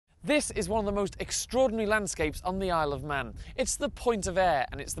This is one of the most extraordinary landscapes on the Isle of Man. It's the Point of Ayre,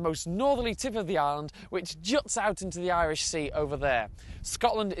 and it's the most northerly tip of the island, which juts out into the Irish Sea over there.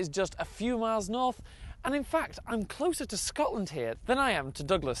 Scotland is just a few miles north, and in fact, I'm closer to Scotland here than I am to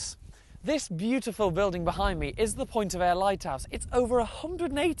Douglas. This beautiful building behind me is the Point of Ayre Lighthouse. It's over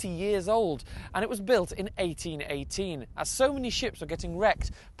 180 years old, and it was built in 1818, as so many ships were getting wrecked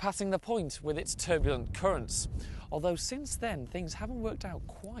passing the point with its turbulent currents. Although since then, things haven't worked out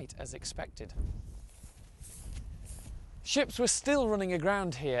quite as expected. Ships were still running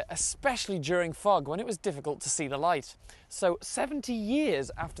aground here, especially during fog when it was difficult to see the light. So 70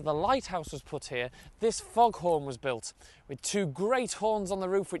 years after the lighthouse was put here, this foghorn was built, with two great horns on the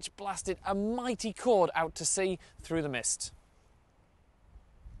roof which blasted a mighty chord out to sea through the mist.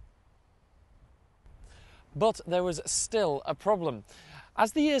 But there was still a problem.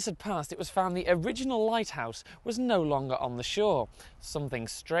 As the years had passed, it was found the original lighthouse was no longer on the shore. Something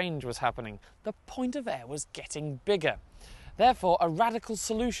strange was happening. The Point of Ayre was getting bigger. Therefore, a radical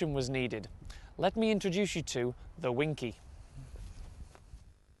solution was needed. Let me introduce you to the Winkie.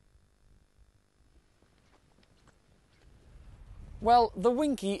 Well, the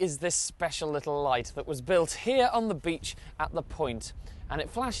Winkie is this special little light that was built here on the beach at the point, and it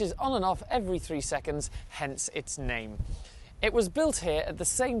flashes on and off every 3 seconds, hence its name. It was built here at the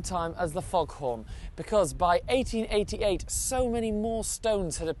same time as the foghorn, because by 1888 so many more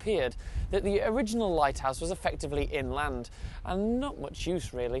stones had appeared that the original lighthouse was effectively inland, and not much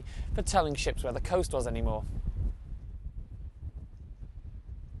use really for telling ships where the coast was anymore.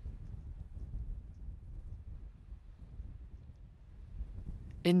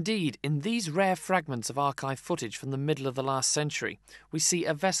 Indeed, in these rare fragments of archive footage from the middle of the last century, we see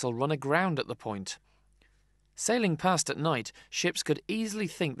a vessel run aground at the point. Sailing past at night, ships could easily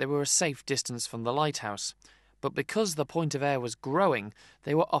think they were a safe distance from the lighthouse, but because the Point of Ayre was growing,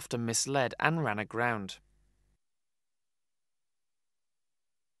 they were often misled and ran aground.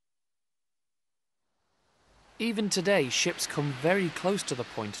 Even today, ships come very close to the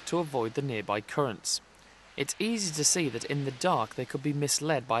point to avoid the nearby currents. It's easy to see that in the dark they could be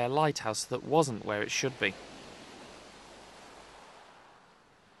misled by a lighthouse that wasn't where it should be.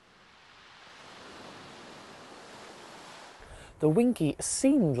 The Winkie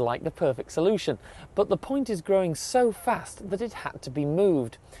seemed like the perfect solution, but the point is growing so fast that it had to be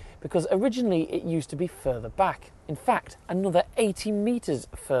moved, because originally it used to be further back, in fact another 80 metres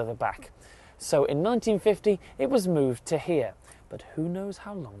further back. So in 1950 it was moved to here, but who knows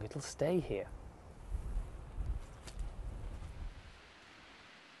how long it'll stay here.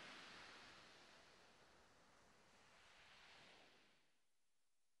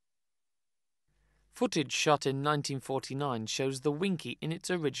 Footage shot in 1949 shows the Winkie in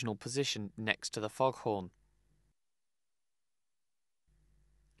its original position next to the foghorn.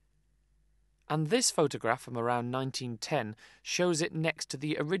 And this photograph from around 1910 shows it next to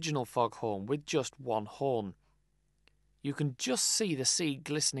the original foghorn with just one horn. You can just see the sea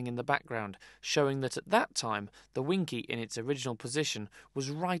glistening in the background, showing that at that time the Winkie in its original position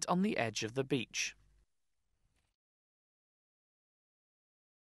was right on the edge of the beach.